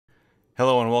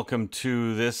Hello and welcome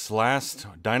to this last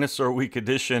Dinosaur Week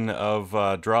edition of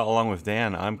Draw Along with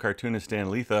Dan. I'm cartoonist Dan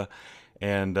Lietha,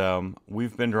 and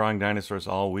we've been drawing dinosaurs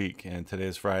all week. And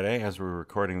today's Friday as we're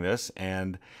recording this,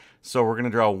 and so we're going to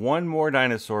draw one more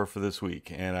dinosaur for this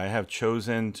week. And I have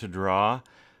chosen to draw,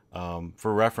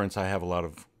 for reference, I have a lot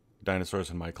of dinosaurs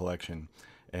in my collection,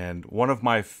 and one of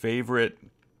my favorite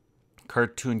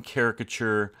cartoon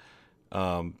caricature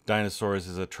dinosaurs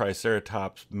is a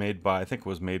Triceratops made by, I think it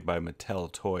was made by Mattel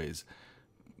Toys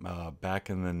back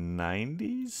in the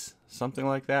 90s, something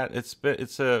like that.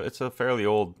 It's a fairly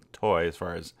old toy as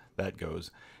far as that goes,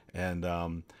 and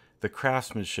the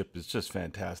craftsmanship is just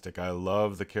fantastic. I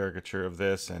love the caricature of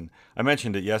this, and I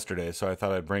mentioned it yesterday, so I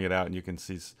thought I'd bring it out and you can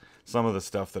see some of the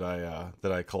stuff that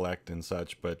I collect and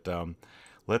such. But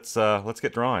let's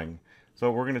get drawing.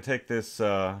 So we're gonna take this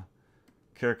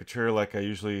caricature like I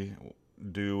usually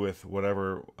do with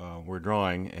whatever we're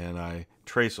drawing, and I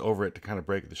trace over it to kind of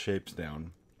break the shapes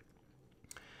down.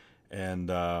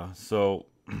 And so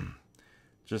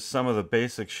just some of the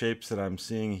basic shapes that I'm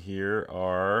seeing here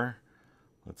are,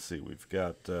 let's see, we've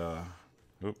got,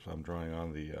 oops, I'm drawing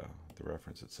on the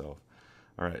reference itself.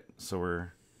 All right, so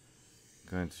we're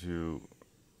going to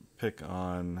pick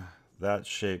on that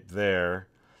shape there,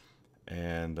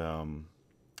 and then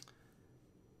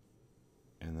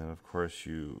of course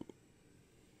you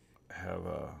have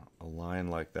a line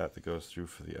like that that goes through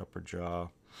for the upper jaw.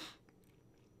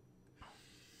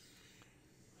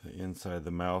 The inside of the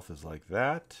mouth is like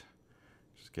that.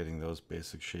 Just getting those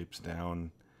basic shapes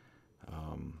down.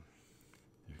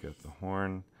 You've got the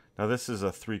horn. Now this is a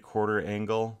 3/4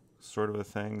 angle sort of a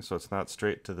thing, so it's not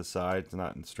straight to the side, it's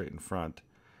not straight in front.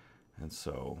 And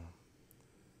so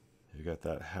you got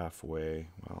that halfway,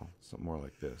 well, something more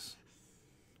like this.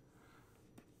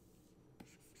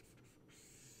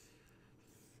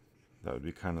 That would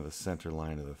be kind of the center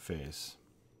line of the face.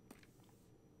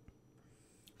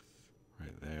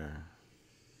 Right there.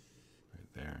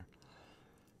 Right there.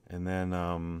 And then,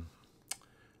 of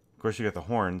course, you got the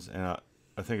horns, and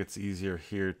I think it's easier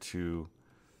here to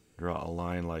draw a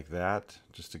line like that,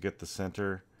 just to get the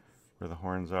center where the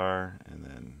horns are, and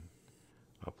then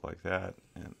up like that,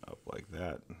 and up like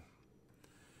that.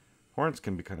 Horns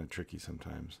can be kind of tricky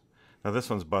sometimes. Now this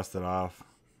one's busted off,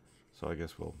 so I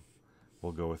guess we'll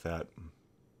go with that.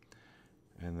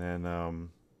 And then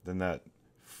that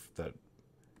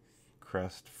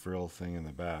crest frill thing in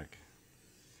the back.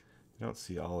 You don't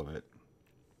see all of it,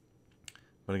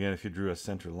 but again, if you drew a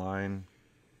center line,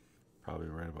 probably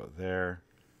right about there,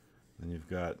 then you've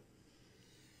got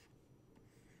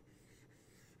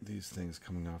these things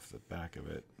coming off the back of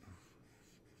it.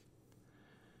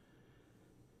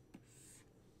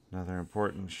 Another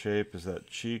important shape is that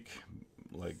cheek,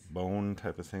 like bone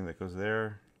type of thing that goes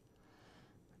there,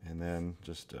 and then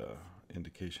just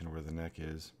indication where the neck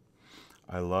is.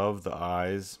 I love the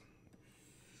eyes.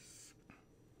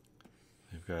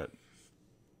 They've got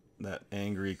that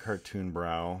angry cartoon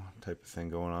brow type of thing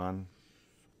going on.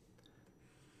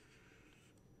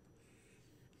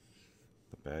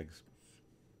 The bags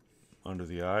under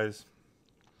the eyes.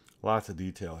 Lots of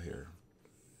detail here.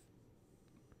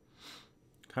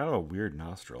 Kind of a weird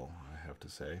nostril, I have to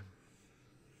say.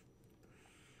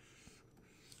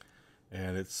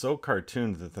 And it's so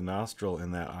cartooned that the nostril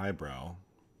and that eyebrow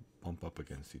bump up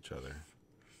against each other.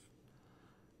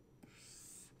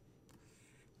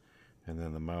 And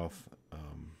then the mouth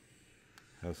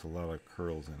has a lot of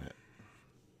curls in it.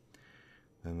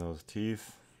 And those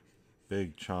teeth,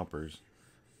 big chompers.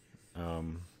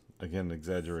 Again,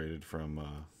 exaggerated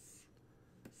from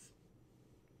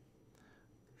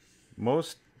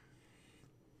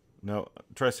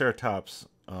Triceratops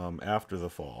after the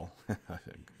fall, I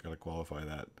gotta qualify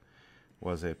that,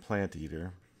 was a plant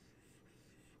eater.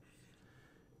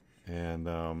 And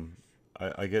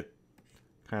I get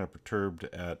kind of perturbed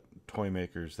at toy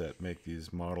makers that make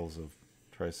these models of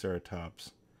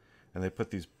Triceratops, and they put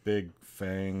these big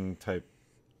fang type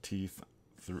teeth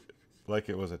through, like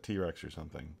it was a T-Rex or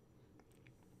something.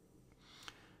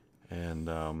 And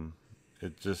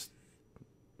it just,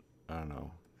 I don't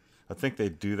know. I think they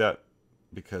do that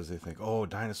because they think, oh,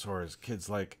 dinosaurs, kids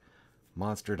like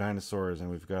monster dinosaurs, and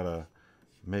we've got to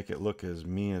make it look as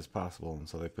mean as possible, and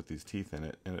so they put these teeth in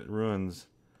it, and it ruins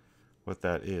what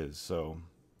that is. So,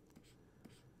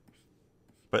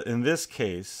 but in this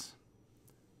case,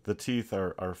 the teeth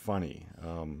are funny,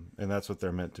 and that's what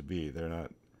they're meant to be. They're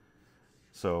not,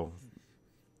 so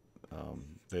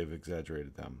they've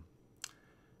exaggerated them,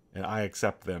 and I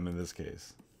accept them in this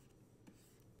case.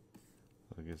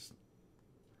 I guess.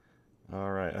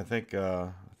 All right, I think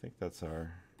that's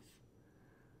our.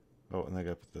 Oh, and I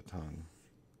got the tongue.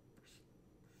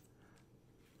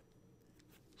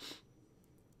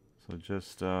 So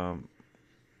just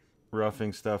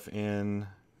roughing stuff in,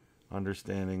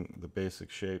 understanding the basic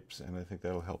shapes, and I think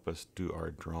that'll help us do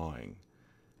our drawing.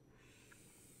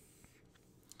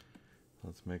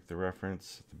 Let's make the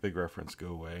reference, the big reference, go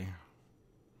away.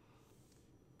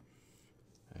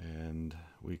 And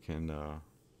we can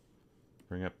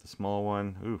bring up the small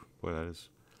one. Ooh, boy, that is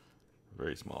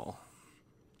very small.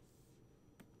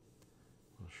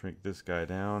 We'll shrink this guy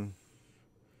down.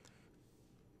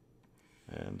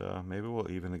 And maybe we'll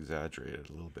even exaggerate it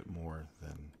a little bit more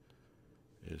than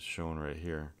is shown right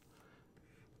here.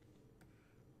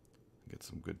 Get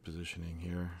some good positioning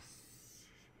here.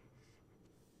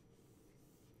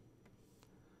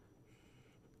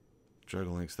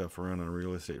 Juggling stuff around on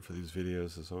real estate for these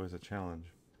videos is always a challenge.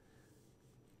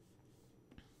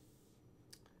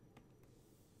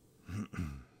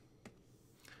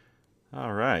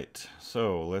 All right,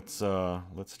 so let's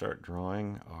start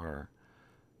drawing our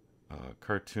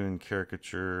cartoon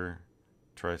caricature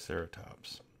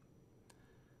Triceratops.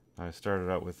 I started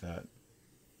out with that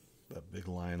big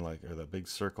line, like, or that big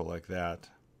circle like that,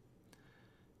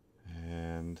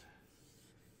 and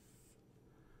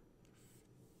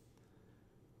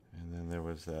then there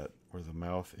was that where the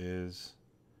mouth is,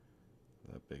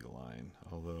 that big line,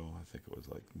 although I think it was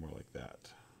like more like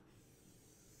that.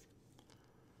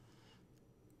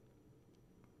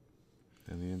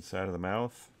 And the inside of the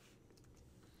mouth.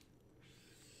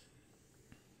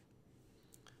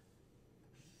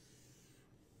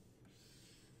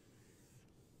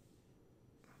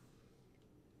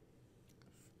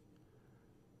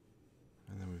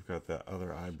 And then we've got that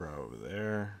other eyebrow over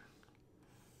there.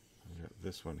 We've got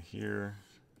this one here.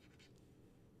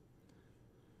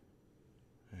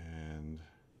 And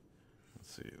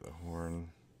let's see, the horn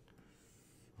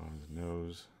on his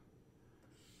nose.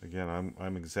 Again,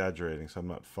 I'm exaggerating, so I'm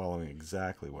not following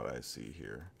exactly what I see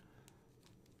here.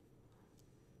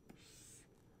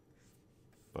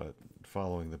 But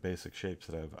following the basic shapes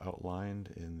that I've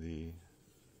outlined in the,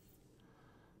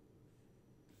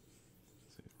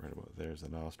 let's see, right about there's the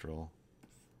nostril.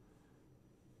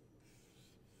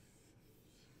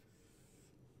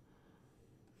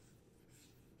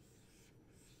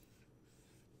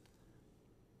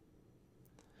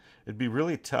 It'd be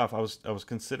really tough. I was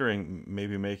considering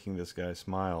maybe making this guy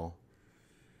smile,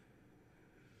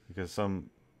 because some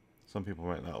people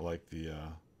might not like the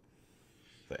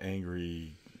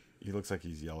angry. He looks like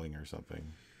he's yelling or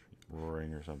something,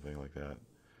 roaring or something like that.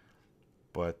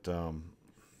 But and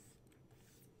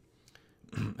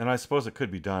I suppose it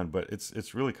could be done, but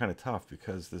it's really kind of tough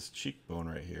because this cheekbone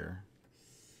right here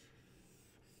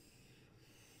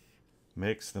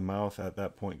makes the mouth at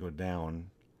that point go down.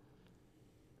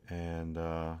 And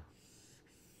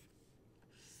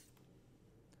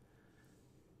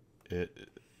it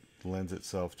lends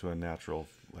itself to a natural,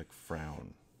 like,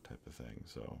 frown type of thing.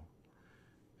 So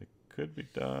it could be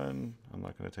done. I'm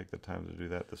not going to take the time to do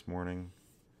that this morning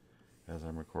as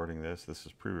I'm recording this. This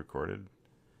is pre-recorded.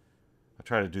 I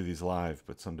try to do these live,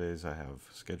 but some days I have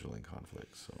scheduling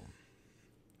conflicts. So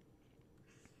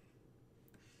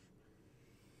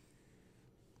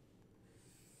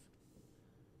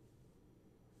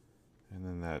and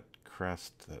then that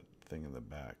crest, that thing in the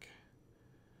back,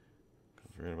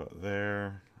 goes right about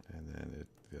there, and then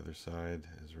the other side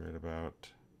is right about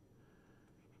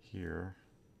here.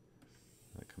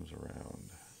 That comes around.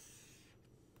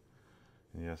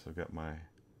 And yes, I've got my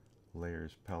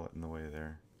layers palette in the way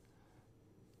there.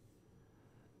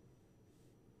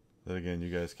 But again,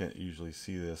 you guys can't usually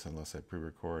see this unless I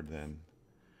pre-record. Then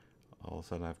all of a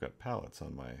sudden I've got palettes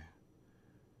on my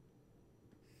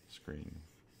screen.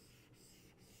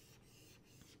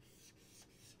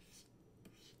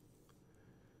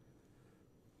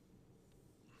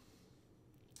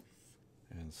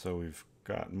 And so we've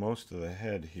got most of the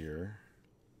head here,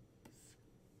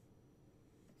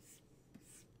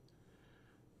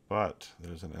 but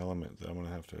there's an element that I'm going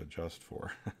to have to adjust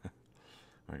for.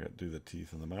 I got to do the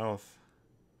teeth in the mouth.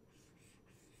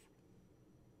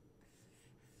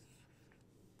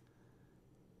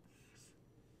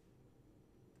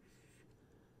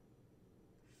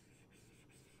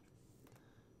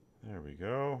 There we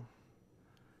go.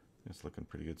 It's looking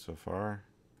pretty good so far.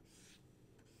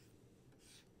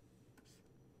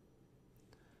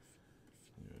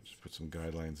 Just put some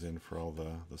guidelines in for all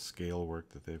the scale work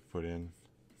that they've put in.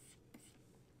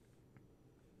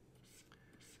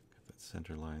 Got that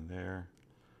center line there.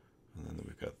 And then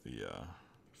we've got the, I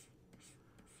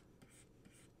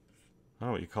don't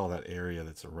know what you call that area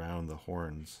that's around the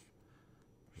horns.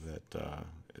 That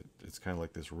it's kind of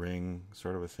like this ring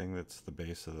sort of a thing that's the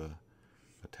base of the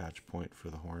attach point for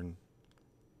the horn.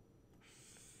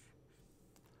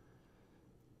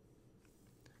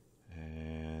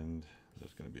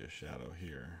 going to be a shadow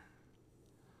here.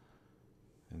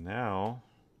 And now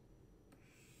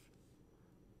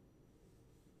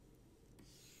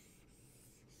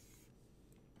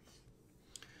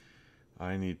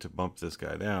I need to bump this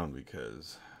guy down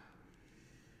because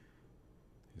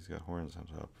he's got horns on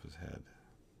top of his head.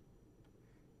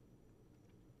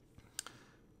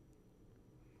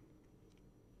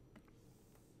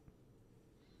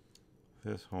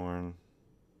 This horn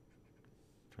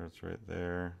starts right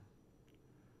there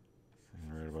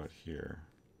and right about here.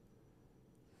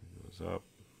 It goes up,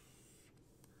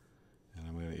 and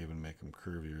I'm going to even make them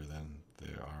curvier than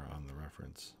they are on the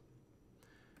reference.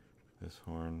 This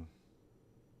horn,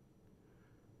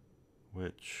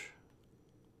 which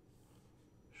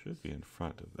should be in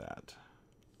front of that.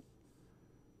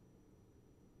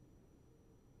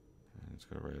 And it's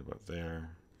got right about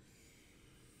there.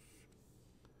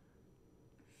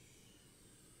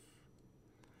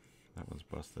 That one's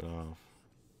busted off.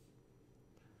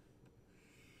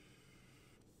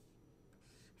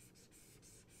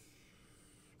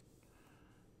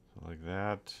 So like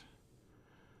that.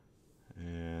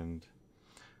 And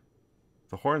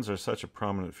the horns are such a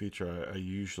prominent feature, I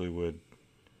usually would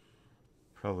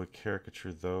probably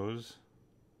caricature those.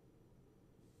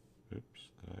 Oops,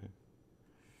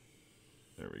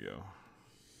 there we go.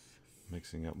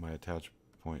 Mixing up my attach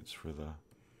points for the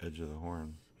edge of the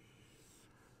horn.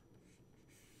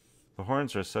 The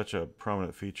horns are such a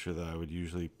prominent feature that I would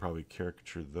usually probably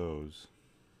caricature those.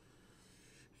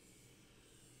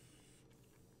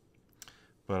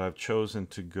 But I've chosen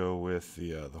to go with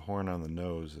the horn on the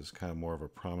nose as kind of more of a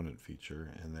prominent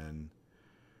feature, and then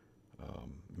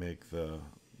make the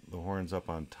horns up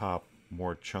on top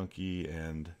more chunky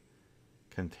and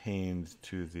contained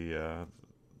to the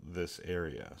this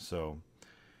area. So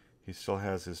he still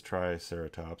has his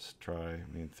Triceratops,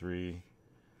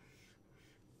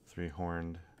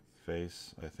 three-horned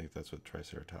face. I think that's what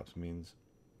Triceratops means.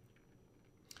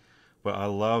 But I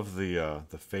love the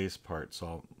face part, so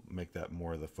I'll make that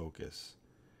more the focus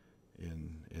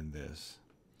in this.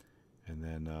 And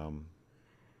then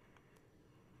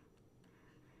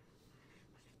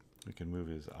we can move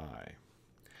his eye.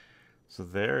 So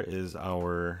there is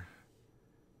our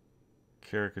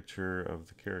caricature of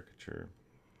the caricature.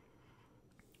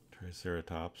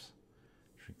 Triceratops.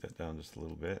 Shrink that down just a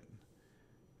little bit.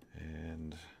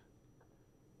 And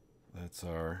that's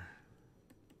our,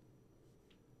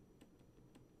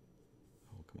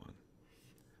 oh come on,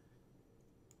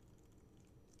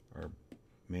 our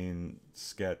main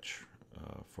sketch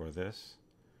for this.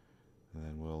 And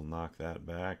then we'll knock that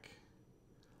back.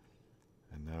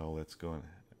 And now let's go and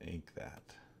ink that.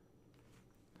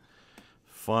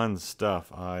 Fun stuff.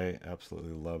 I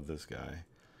absolutely love this guy.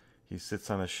 He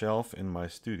sits on a shelf in my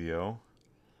studio,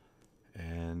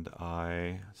 and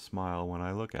I smile when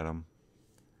I look at him.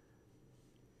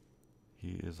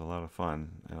 He is a lot of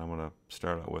fun, and I'm going to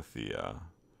start out with the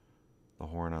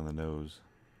horn on the nose.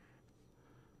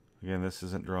 Again, this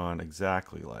isn't drawn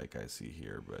exactly like I see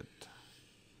here, but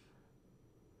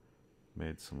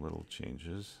made some little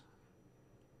changes.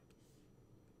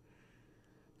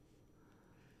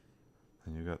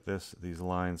 And you've got these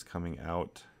lines coming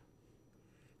out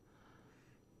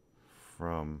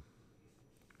from,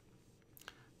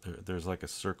 there's like a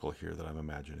circle here that I'm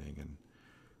imagining, and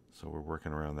so we're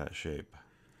working around that shape.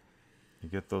 You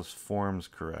get those forms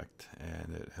correct,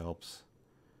 and it helps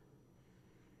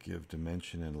give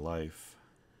dimension and life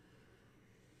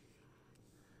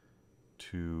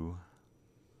to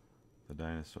the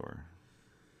dinosaur.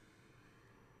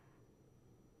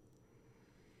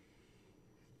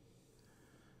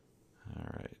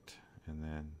 Alright, and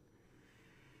then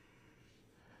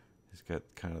he's got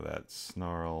kind of that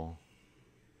snarl,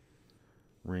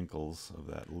 wrinkles of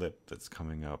that lip that's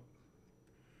coming up.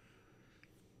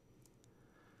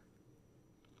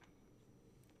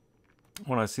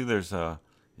 When I see there's an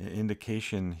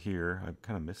indication here, I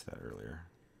kind of missed that earlier,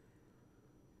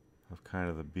 of kind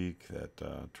of the beak that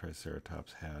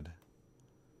Triceratops had.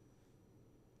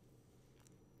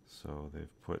 So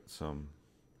they've put some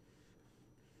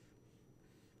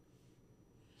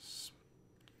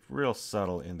real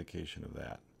subtle indication of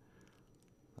that.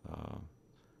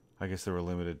 I guess they were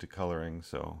limited to coloring,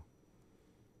 so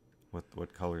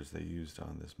what colors they used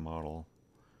on this model,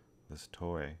 this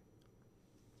toy.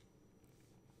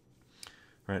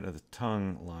 Right, now the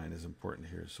tongue line is important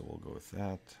here, so we'll go with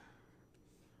that.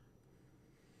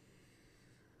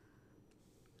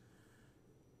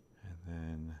 And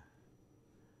then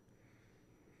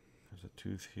there's a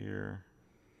tooth here,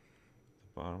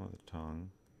 at the bottom of the tongue.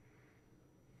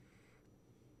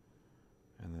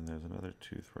 And then there's another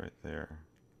tooth right there.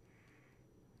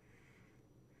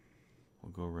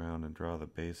 we'll go around and draw the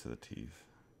base of the teeth.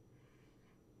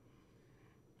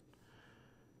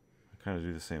 I kind of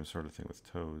do the same sort of thing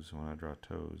with toes when I draw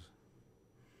toes.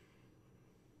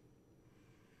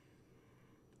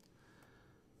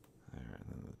 There, and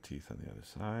then the teeth on the other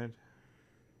side.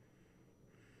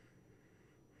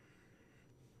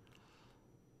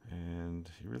 And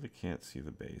you really can't see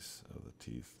the base of the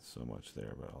teeth so much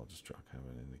there, but I'll just draw kind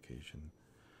of an indication.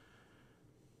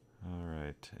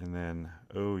 Alright, and then,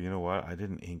 oh, you know what? I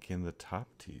didn't ink in the top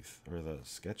teeth, or the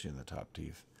sketch in the top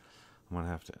teeth. I'm going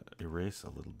to have to erase a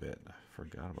little bit. I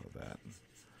forgot about that.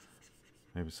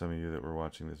 Maybe some of you that were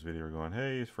watching this video are going,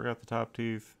 hey, you forgot the top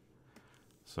teeth.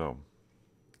 So,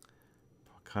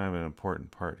 kind of an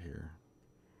important part here.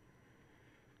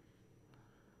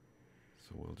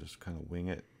 So we'll just kind of wing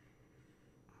it.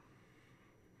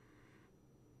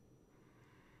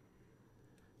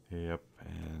 Yep,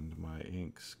 and my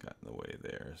ink's got in the way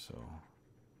there, so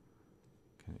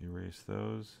can erase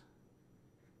those.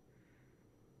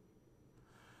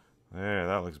 There,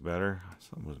 that looks better.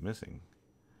 Something was missing.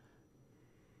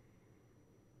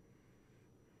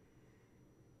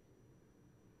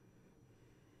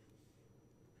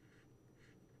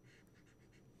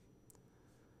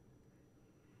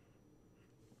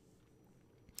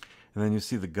 And then you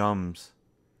see the gums.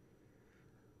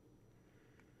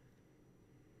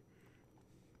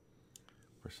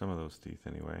 For some of those teeth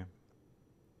anyway.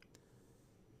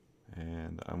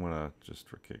 And I'm going to just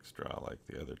for kicks draw like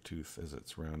the other tooth as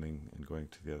it's rounding and going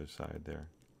to the other side there.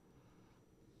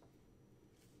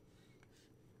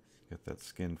 Get that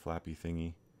skin flappy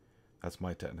thingy. That's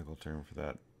my technical term for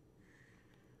that.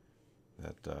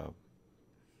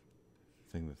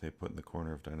 Thing that they put in the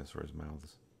corner of dinosaurs'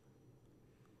 mouths.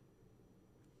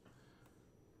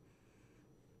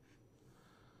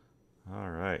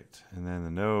 Alright, and then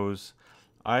the nose.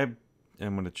 I am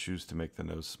going to choose to make the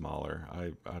nose smaller.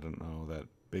 I don't know, that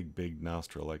big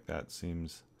nostril like that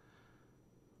seems,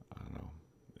 I don't know,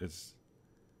 it's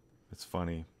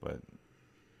funny, but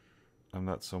I'm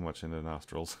not so much into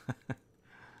nostrils. I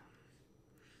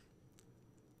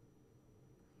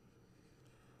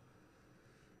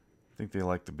think they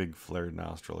like the big flared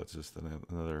nostril. It's just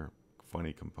another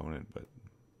funny component, but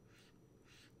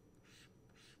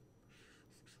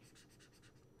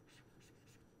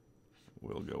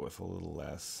we'll go with a little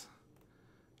less.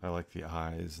 I like the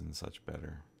eyes and such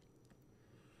better.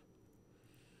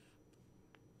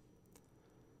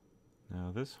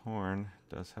 Now this horn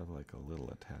does have like a little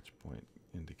attach point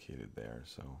indicated there,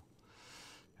 so.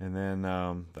 And then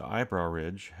the eyebrow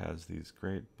ridge has these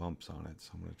great bumps on it,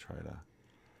 so I'm going to try to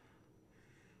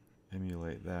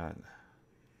emulate that.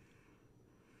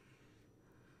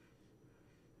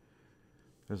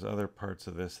 There's other parts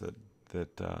of this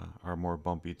that are more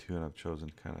bumpy too, and I've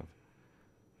chosen kind of,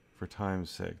 for time's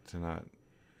sake, to not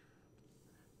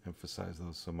emphasize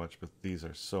those so much, but these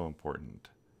are so important.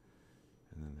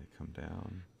 And then they come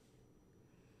down.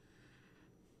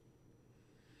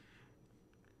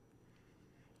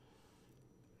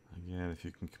 Again, if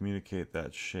you can communicate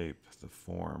that shape, the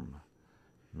form,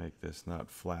 make this not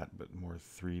flat but more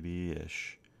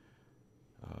 3D-ish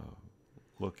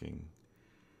looking,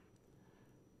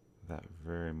 that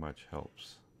very much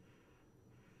helps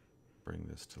bring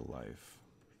this to life.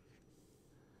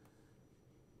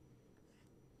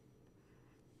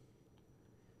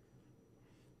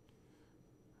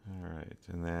 Alright,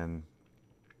 and then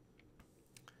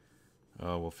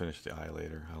we'll finish the eye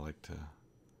later. I like to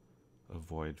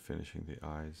avoid finishing the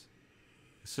eyes.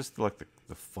 It's just like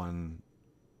the fun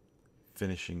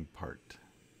finishing part.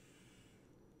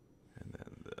 And then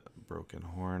the broken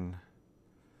horn.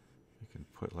 You can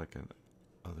put like an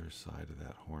other side of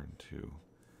that horn too.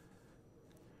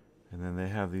 And then they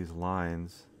have these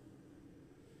lines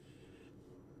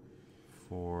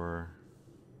for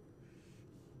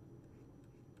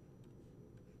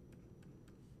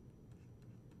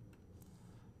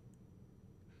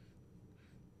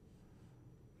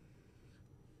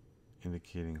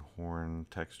indicating horn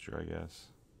texture, I guess.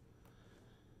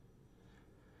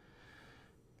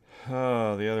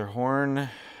 The other horn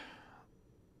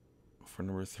for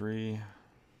number 3.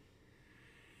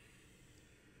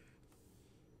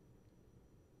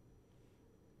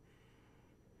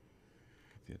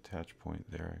 Get the attach point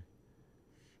there.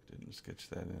 I didn't sketch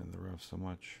that in the rough so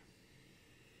much.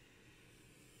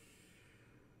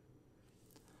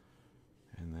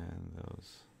 And then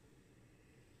those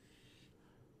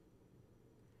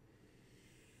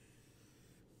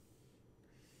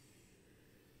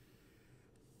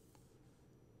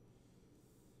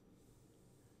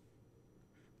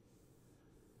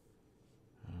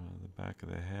the back of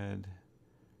the head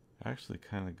actually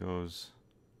kind of goes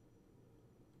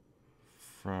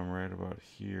from right about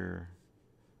here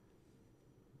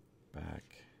back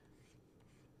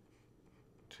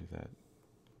to that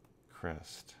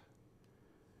crest.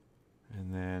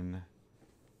 And then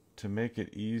to make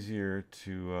it easier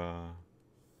to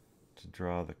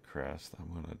draw the crest,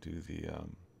 I'm going to do the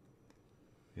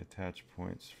attach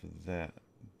points for that,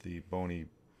 the bony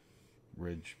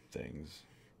ridge things.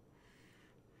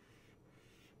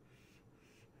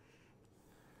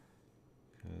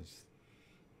 Because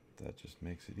that just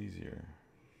makes it easier.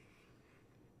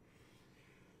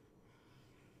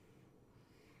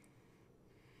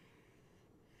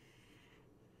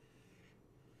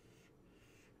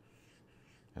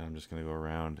 And I'm just going to go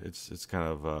around. It's kind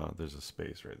of, there's a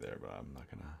space right there, but I'm not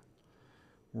going to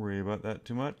worry about that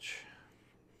too much.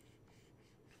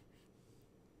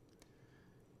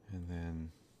 And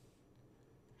then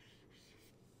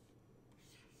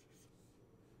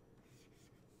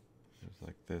there's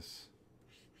like this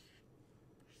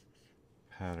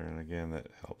pattern again that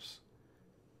helps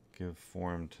give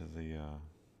form to the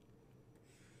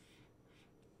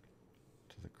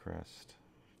crest.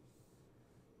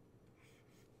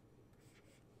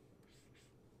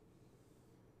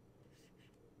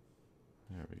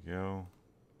 There we go.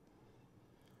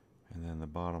 And then the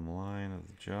bottom line of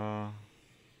the jaw.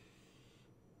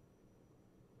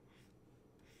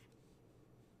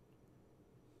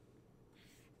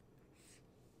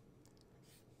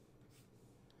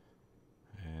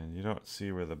 And you don't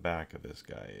see where the back of this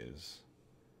guy is.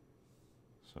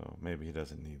 So maybe he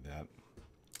doesn't need that.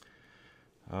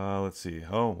 Let's see.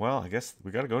 Oh, well, I guess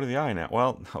we got to go to the eye now.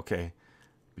 Well, okay.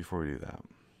 Before we do that,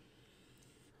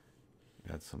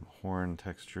 add some horn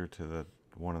texture to the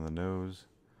one on the nose.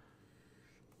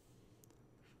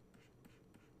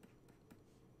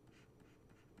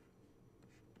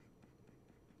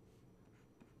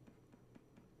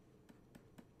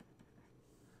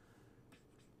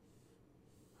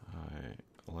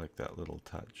 I like that little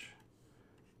touch.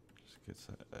 Just gets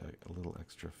a little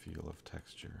extra feel of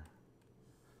texture.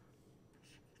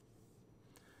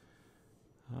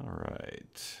 All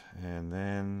right, and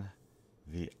then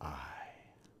the eye.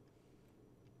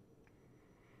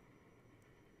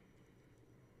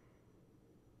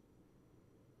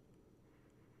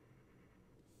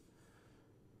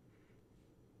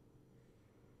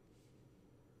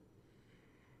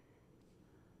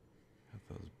 Got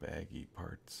those baggy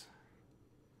parts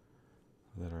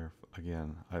that are,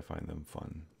 again, I find them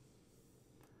fun.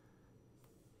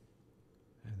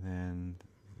 And then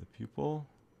the pupil.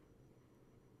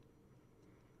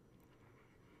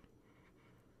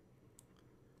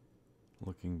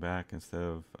 Looking back instead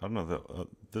of, I don't know,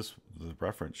 the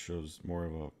reference shows more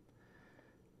of a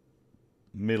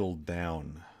middle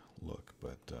down look,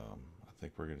 but I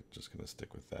think we're just gonna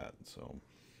stick with that. So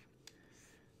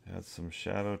add some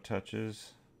shadow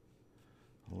touches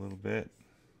a little bit.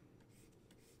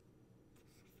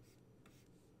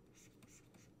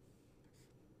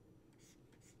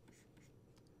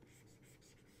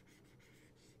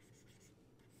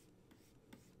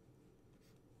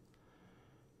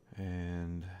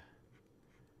 And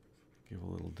give a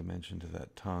little dimension to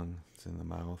that tongue that's in the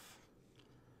mouth.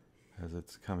 As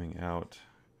it's coming out,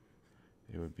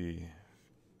 it would be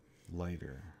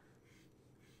lighter.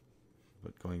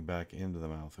 But going back into the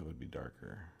mouth, it would be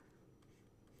darker.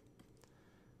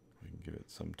 We can give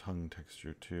it some tongue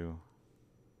texture too.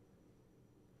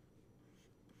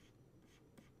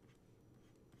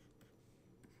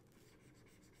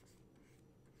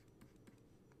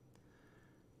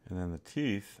 And then the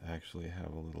teeth actually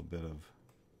have a little bit of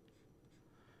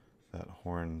that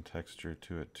horn texture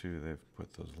to it too. They've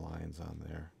put those lines on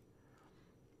there.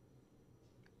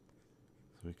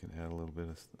 So we can add a little bit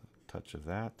of touch of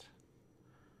that.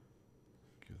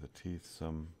 Give the teeth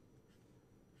some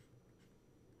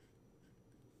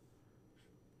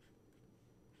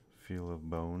feel of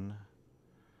bone.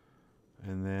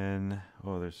 And then,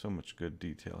 oh, there's so much good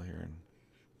detail here.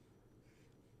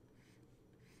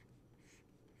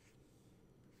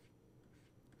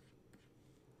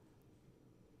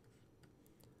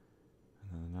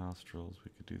 And the nostrils,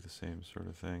 we could do the same sort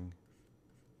of thing.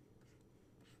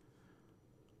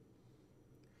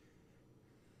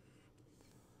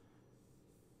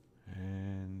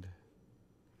 And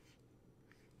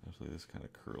actually this kind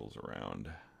of curls around.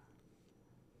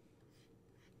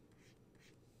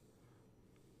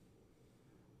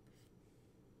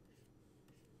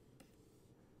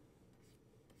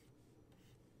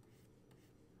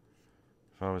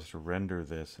 If I was to render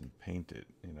this and paint it,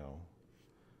 you know,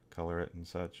 color it and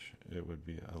such, it would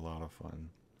be a lot of fun.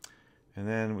 And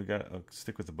then we got to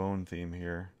stick with the bone theme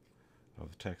here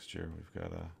of texture. We've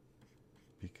got to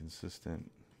be consistent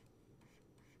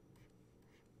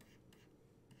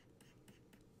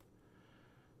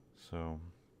So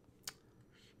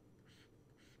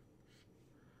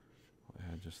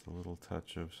I'll add just a little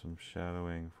touch of some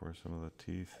shadowing for some of the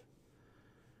teeth,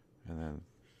 and then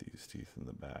these teeth in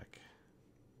the back.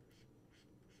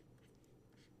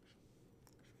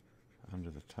 Under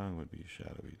the tongue would be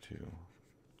shadowy too.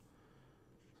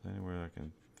 So anywhere I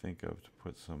can think of to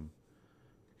put some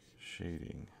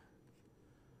shading,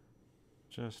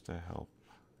 just to help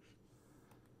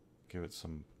give it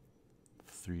some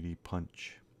 3D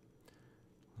punch.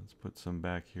 Let's put some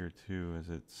back here too, as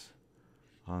it's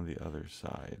on the other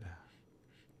side.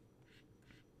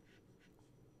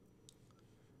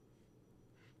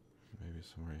 Maybe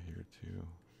some right here too.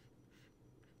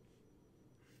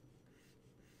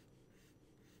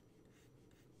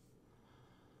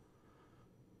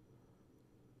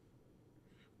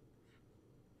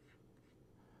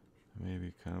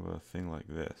 Maybe kind of a thing like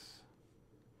this.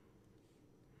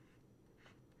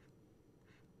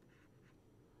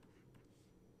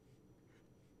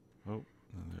 Oh,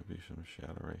 and there'll be some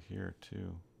shadow right here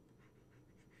too.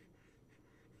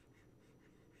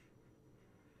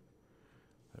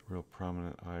 That real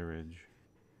prominent eye ridge.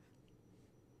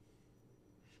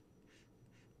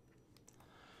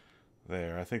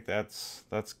 There, I think that's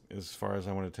as far as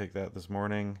I want to take that this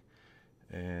morning.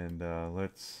 And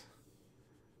let's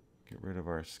get rid of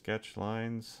our sketch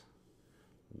lines.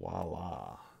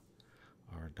 Voila!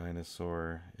 Our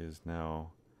dinosaur is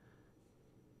now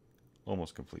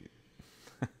almost complete.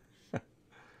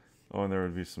 Oh, and there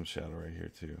would be some shadow right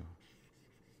here too.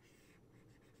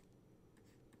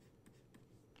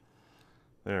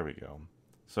 There we go.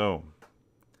 So,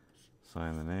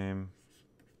 sign the name.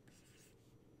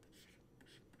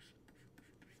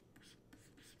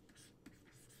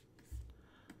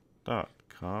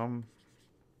 .com.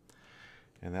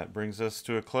 And that brings us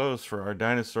to a close for our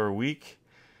dinosaur week.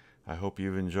 I hope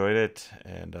you've enjoyed it,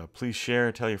 and please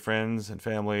share, tell your friends and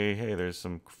family, hey, there's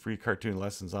some free cartoon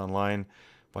lessons online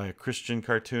by a Christian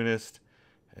cartoonist,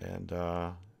 and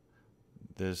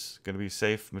there's going to be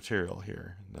safe material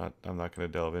here. I'm not going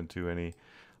to delve into any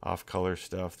off-color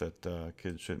stuff that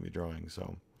kids shouldn't be drawing.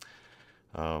 So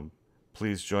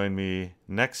please join me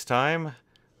next time,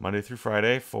 Monday through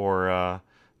Friday, for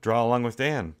Draw Along with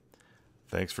Dan.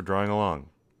 Thanks for drawing along.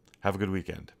 Have a good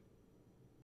weekend.